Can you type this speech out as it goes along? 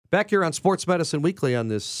Back here on Sports Medicine Weekly on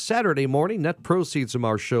this Saturday morning, net proceeds from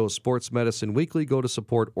our show, Sports Medicine Weekly, go to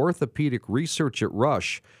support orthopedic research at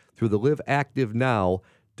Rush through the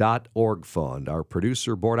LiveActiveNow.org fund. Our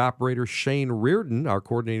producer, board operator, Shane Reardon. Our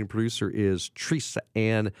coordinating producer is Teresa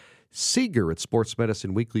Ann Seeger at Sports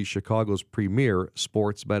Medicine Weekly, Chicago's premier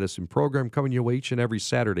sports medicine program, coming your way each and every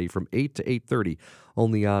Saturday from 8 to 8:30,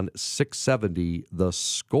 only on 670 The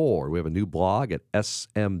Score. We have a new blog at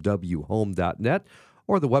smwhome.net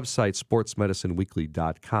or the website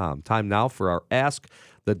sportsmedicineweekly.com. Time now for our Ask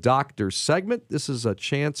the Doctor segment. This is a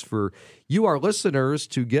chance for you, our listeners,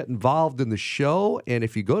 to get involved in the show. And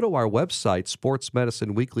if you go to our website,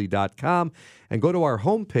 sportsmedicineweekly.com, and go to our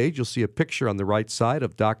homepage, you'll see a picture on the right side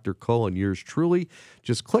of Dr. Cole and yours truly.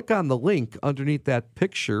 Just click on the link underneath that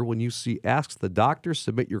picture when you see Ask the Doctor.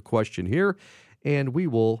 Submit your question here, and we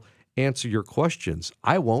will answer your questions.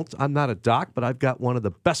 I won't. I'm not a doc, but I've got one of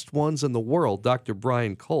the best ones in the world, Dr.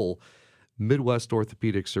 Brian Cole, Midwest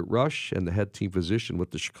Orthopedics at Rush, and the head team physician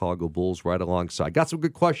with the Chicago Bulls right alongside. Got some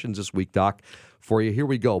good questions this week, Doc, for you. Here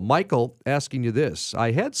we go. Michael asking you this.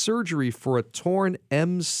 I had surgery for a torn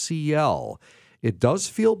MCL. It does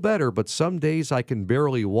feel better, but some days I can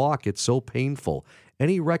barely walk. It's so painful.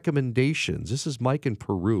 Any recommendations? This is Mike in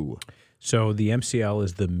Peru. So the MCL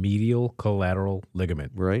is the medial collateral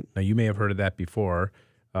ligament. Right. Now, you may have heard of that before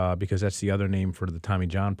because that's the other name for the Tommy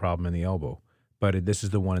John problem in the elbow. But this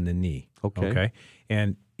is the one in the knee. Okay.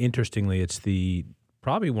 And interestingly, it's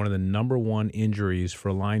probably one of the number one injuries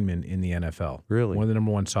for linemen in the NFL. Really? One of the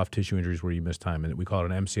number one soft tissue injuries where you miss time. And we call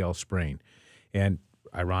it an MCL sprain. And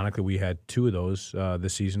ironically, we had two of those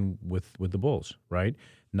this season with the Bulls, right?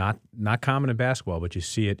 Not common in basketball, but you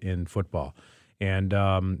see it in football. And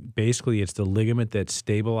basically, it's the ligament that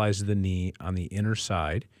stabilizes the knee on the inner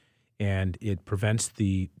side, and it prevents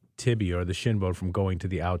the tibia or the shin bone from going to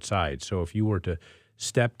the outside. So if you were to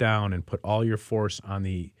step down and put all your force on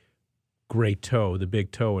the great toe, the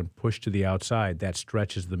big toe, and push to the outside, that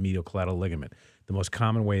stretches the medial collateral ligament. The most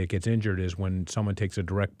common way it gets injured is when someone takes a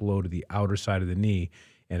direct blow to the outer side of the knee,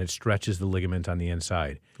 and it stretches the ligament on the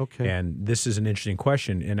inside. Okay. And this is an interesting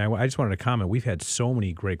question, and I just wanted to comment. We've had so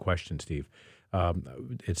many great questions, Steve.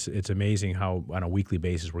 It's amazing how on a weekly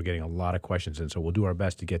basis we're getting a lot of questions, and so we'll do our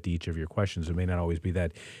best to get to each of your questions. It may not always be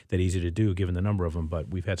that easy to do given the number of them,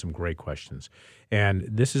 but we've had some great questions. And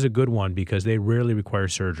this is a good one because they rarely require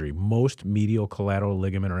surgery. Most medial collateral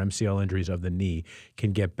ligament or MCL injuries of the knee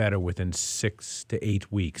can get better within 6 to 8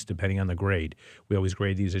 weeks, depending on the grade. We always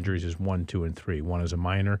grade these injuries as 1, 2, and 3. 1 is a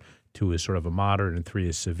minor, 2 is sort of a moderate, and 3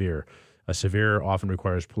 is severe. A severe often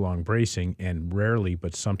requires prolonged bracing and rarely,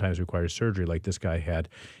 but sometimes requires surgery like this guy had,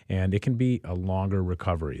 and it can be a longer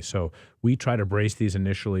recovery. So we try to brace these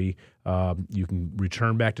initially. You can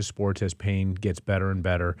return back to sports as pain gets better and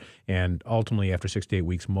better, and ultimately after 6 to 8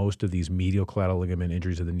 weeks, most of these medial collateral ligament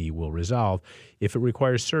injuries of the knee will resolve. If it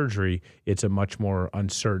requires surgery, it's a much more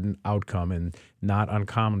uncertain outcome, and not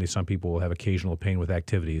uncommonly, some people will have occasional pain with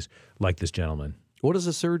activities like this gentleman. What does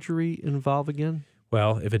the surgery involve again?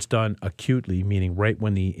 Well, if it's done acutely, meaning right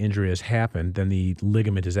when the injury has happened, then the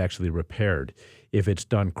ligament is actually repaired. If it's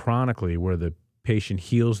done chronically, where the patient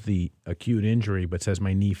heals the acute injury but says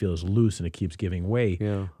my knee feels loose and it keeps giving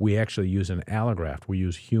way, we actually use an allograft. We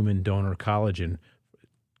use human donor collagen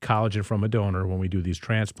from a donor when we do these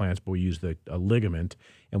transplants, but we use a ligament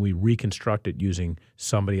and we reconstruct it using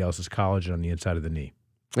somebody else's collagen on the inside of the knee.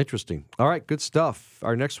 Interesting. All right, good stuff.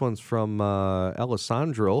 Our next one's from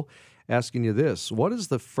Alessandro, asking you this. What is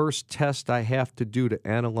the first test I have to do to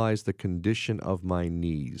analyze the condition of my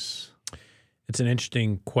knees? It's an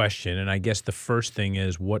interesting question, and I guess the first thing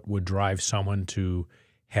is what would drive someone to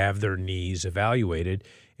have their knees evaluated,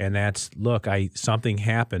 and that's, look, something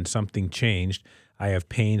happened, something changed. I have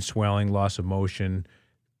pain, swelling, loss of motion,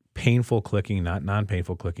 painful clicking, not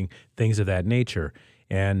non-painful clicking, things of that nature.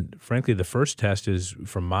 And frankly, the first test is,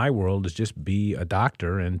 from my world, is just be a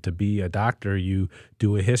doctor. And to be a doctor, you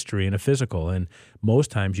do a history and a physical. And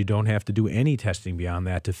most times you don't have to do any testing beyond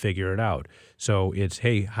that to figure it out. So it's,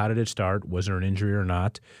 hey, how did it start? Was there an injury or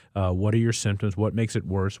not? What are your symptoms? What makes it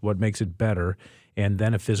worse? What makes it better? And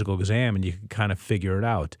then a physical exam, and you can kind of figure it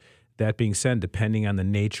out. That being said, depending on the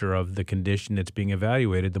nature of the condition that's being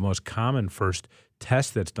evaluated, the most common first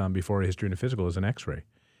test that's done before a history and a physical is an X-ray.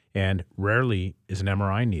 And rarely is an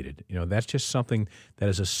MRI needed. That's just something that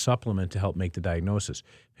is a supplement to help make the diagnosis.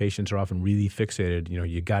 Patients are often really fixated,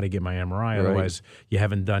 you got to get my MRI, otherwise you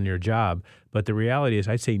haven't done your job. But the reality is,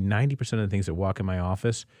 I'd say 90% of the things that walk in my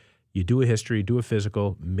office, you do a history, do a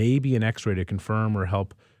physical, maybe an X-ray to confirm or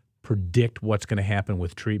help predict what's going to happen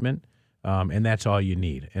with treatment. And that's all you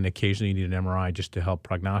need. And occasionally you need an MRI just to help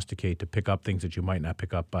prognosticate, to pick up things that you might not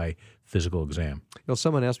pick up by physical exam.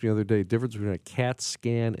 Someone asked me the other day, difference between a CAT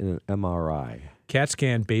scan and an MRI. CAT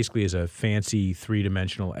scan basically is a fancy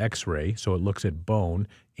three-dimensional X-ray, so it looks at bone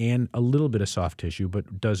and a little bit of soft tissue,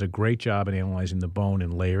 but does a great job at analyzing the bone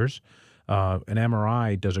in layers. An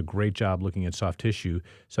MRI does a great job looking at soft tissue,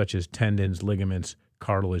 such as tendons, ligaments,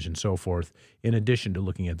 cartilage, and so forth, in addition to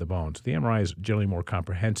looking at the bones. The MRI is generally more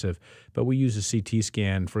comprehensive, but we use a CT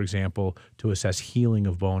scan, for example, to assess healing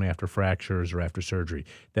of bone after fractures or after surgery.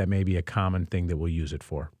 That may be a common thing that we'll use it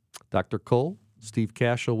for. Dr. Cole, Steve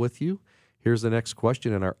Cashel with you. Here's the next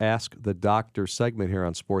question in our Ask the Doctor segment here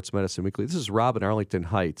on Sports Medicine Weekly. This is Rob in Arlington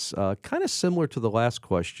Heights. Kind of similar to the last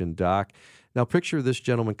question, Doc. Now, picture this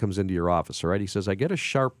gentleman comes into your office, all right? He says, I get a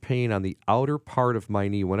sharp pain on the outer part of my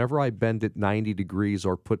knee whenever I bend it 90 degrees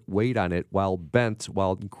or put weight on it while bent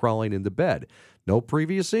while crawling into bed. No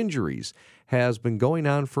previous injuries. Has been going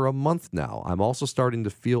on for a month now. I'm also starting to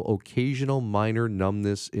feel occasional minor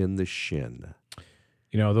numbness in the shin.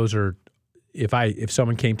 Those are, if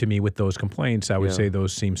someone came to me with those complaints, I would say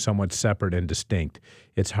those seem somewhat separate and distinct.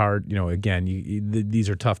 It's hard, again, these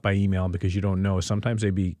are tough by email because you don't know. Sometimes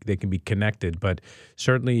they can be connected, but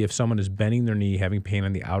certainly if someone is bending their knee, having pain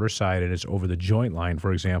on the outer side, and it's over the joint line,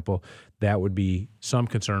 for example, that would be some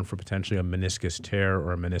concern for potentially a meniscus tear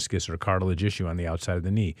or a meniscus or cartilage issue on the outside of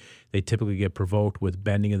the knee. They typically get provoked with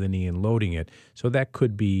bending of the knee and loading it, so that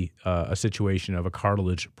could be a situation of a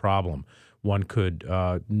cartilage problem. One could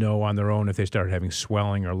know on their own if they started having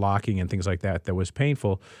swelling or locking and things like that was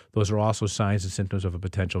painful. Those are also signs and symptoms of a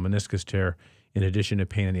potential meniscus tear, in addition to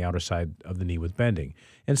pain on the outer side of the knee with bending.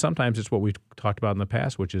 And sometimes it's what we've talked about in the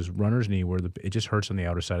past, which is runner's knee, where it just hurts on the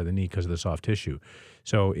outer side of the knee because of the soft tissue.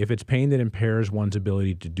 So if it's pain that impairs one's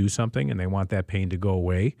ability to do something and they want that pain to go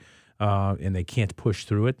away and they can't push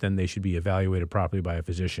through it, then they should be evaluated properly by a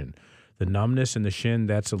physician. The numbness in the shin,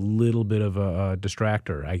 that's a little bit of a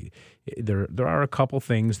distractor. There are a couple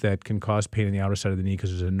things that can cause pain on the outer side of the knee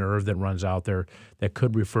because there's a nerve that runs out there that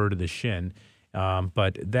could refer to the shin.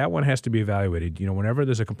 But that one has to be evaluated. Whenever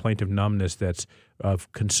there's a complaint of numbness that's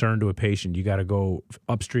of concern to a patient, you got to go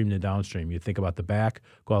upstream to downstream. You think about the back,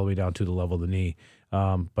 go all the way down to the level of the knee.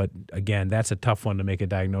 But again, that's a tough one to make a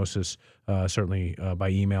diagnosis, certainly by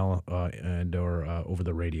email and or over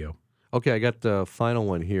the radio. Okay, I got the final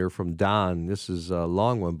one here from Don. This is a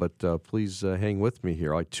long one, but please hang with me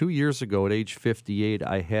here. 2 years ago, at age 58,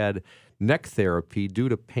 I had neck therapy due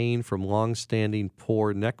to pain from long-standing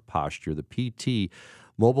poor neck posture. The PT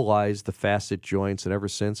mobilized the facet joints, and ever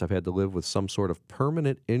since, I've had to live with some sort of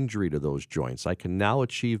permanent injury to those joints. I can now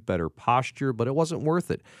achieve better posture, but it wasn't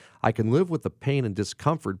worth it. I can live with the pain and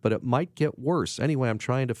discomfort, but it might get worse. Anyway, I'm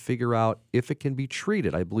trying to figure out if it can be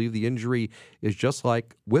treated. I believe the injury is just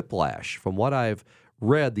like whiplash. From what I've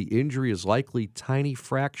read, the injury is likely tiny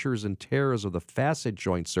fractures and tears of the facet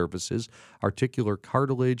joint surfaces, articular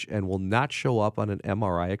cartilage, and will not show up on an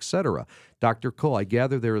MRI, etc. Dr. Cole, I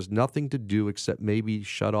gather there is nothing to do except maybe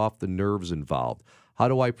shut off the nerves involved. How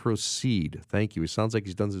do I proceed? Thank you. It sounds like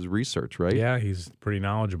he's done his research, right? Yeah, he's pretty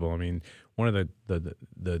knowledgeable. I mean, one of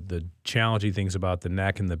the challenging things about the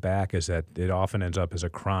neck and the back is that it often ends up as a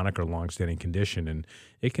chronic or long-standing condition, and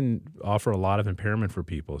it can offer a lot of impairment for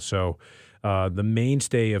people. So the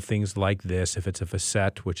mainstay of things like this, if it's a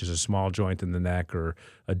facet, which is a small joint in the neck, or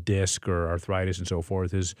a disc or arthritis and so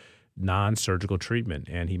forth, is non-surgical treatment.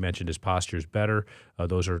 And he mentioned his posture is better.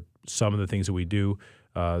 Those are some of the things that we do.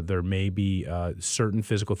 There may be certain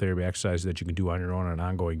physical therapy exercises that you can do on your own on an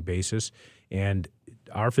ongoing basis. And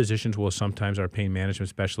our physicians will sometimes, our pain management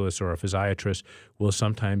specialists or a physiatrist will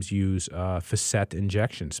sometimes use facet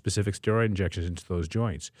injections, specific steroid injections into those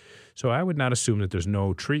joints. So I would not assume that there's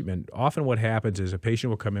no treatment. Often what happens is a patient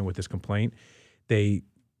will come in with this complaint. They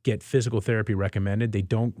get physical therapy recommended. They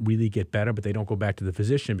don't really get better, but they don't go back to the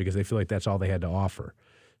physician because they feel like that's all they had to offer.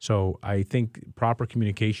 So I think proper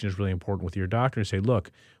communication is really important with your doctor and say,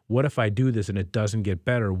 look, what if I do this and it doesn't get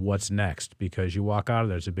better? What's next? Because you walk out of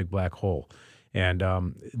there, it's a big black hole. And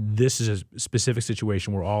this is a specific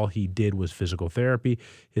situation where all he did was physical therapy.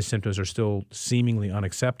 His symptoms are still seemingly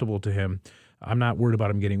unacceptable to him. I'm not worried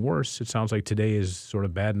about him getting worse. It sounds like today is sort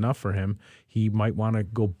of bad enough for him. He might want to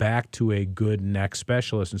go back to a good neck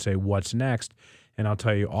specialist and say, what's next? And I'll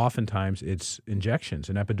tell you, oftentimes it's injections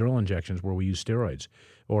and epidural injections where we use steroids,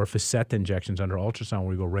 or facet injections under ultrasound where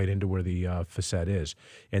we go right into where the facet is.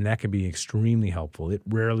 And that can be extremely helpful. It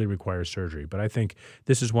rarely requires surgery. But I think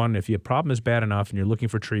this is one, if your problem is bad enough and you're looking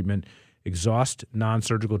for treatment, exhaust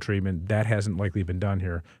non-surgical treatment. That hasn't likely been done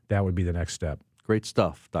here. That would be the next step. Great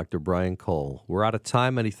stuff, Dr. Brian Cole. We're out of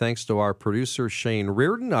time. Many thanks to our producer, Shane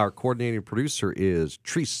Reardon. Our coordinating producer is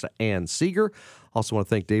Teresa Ann Seeger. Also want to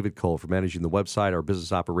thank David Cole for managing the website, our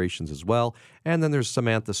business operations as well. And then there's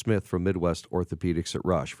Samantha Smith from Midwest Orthopedics at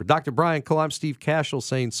Rush. For Dr. Brian Cole, I'm Steve Cashel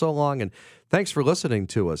saying so long, and thanks for listening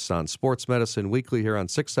to us on Sports Medicine Weekly here on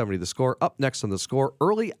 670 The Score. Up next on The Score,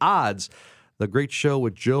 Early Odds, the great show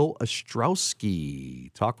with Joe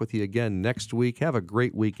Ostrowski. Talk with you again next week. Have a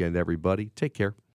great weekend, everybody. Take care.